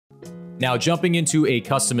Now, jumping into a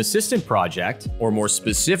custom assistant project, or more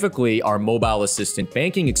specifically, our mobile assistant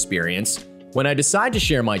banking experience, when I decide to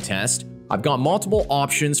share my test, I've got multiple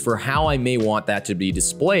options for how I may want that to be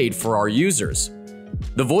displayed for our users.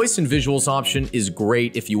 The voice and visuals option is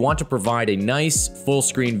great if you want to provide a nice,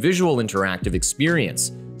 full-screen visual interactive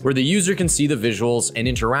experience, where the user can see the visuals and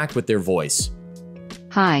interact with their voice.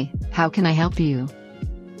 Hi, how can I help you?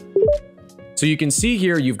 So you can see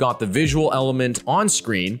here you've got the visual element on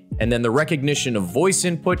screen, and then the recognition of voice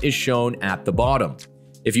input is shown at the bottom.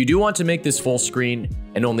 If you do want to make this full screen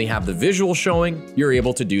and only have the visual showing, you're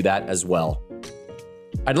able to do that as well.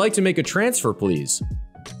 I'd like to make a transfer, please.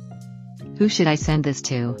 Who should I send this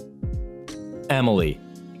to? Emily.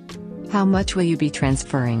 How much will you be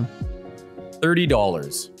transferring?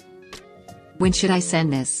 $30. When should I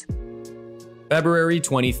send this? February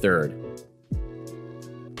 23rd.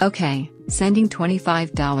 Okay, sending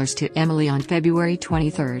 $25 to Emily on February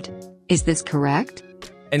 23rd. Is this correct?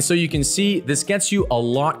 And so you can see this gets you a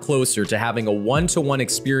lot closer to having a one-to-one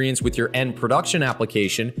experience with your end production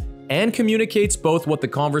application and communicates both what the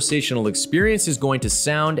conversational experience is going to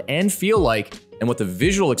sound and feel like and what the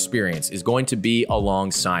visual experience is going to be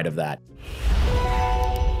alongside of that.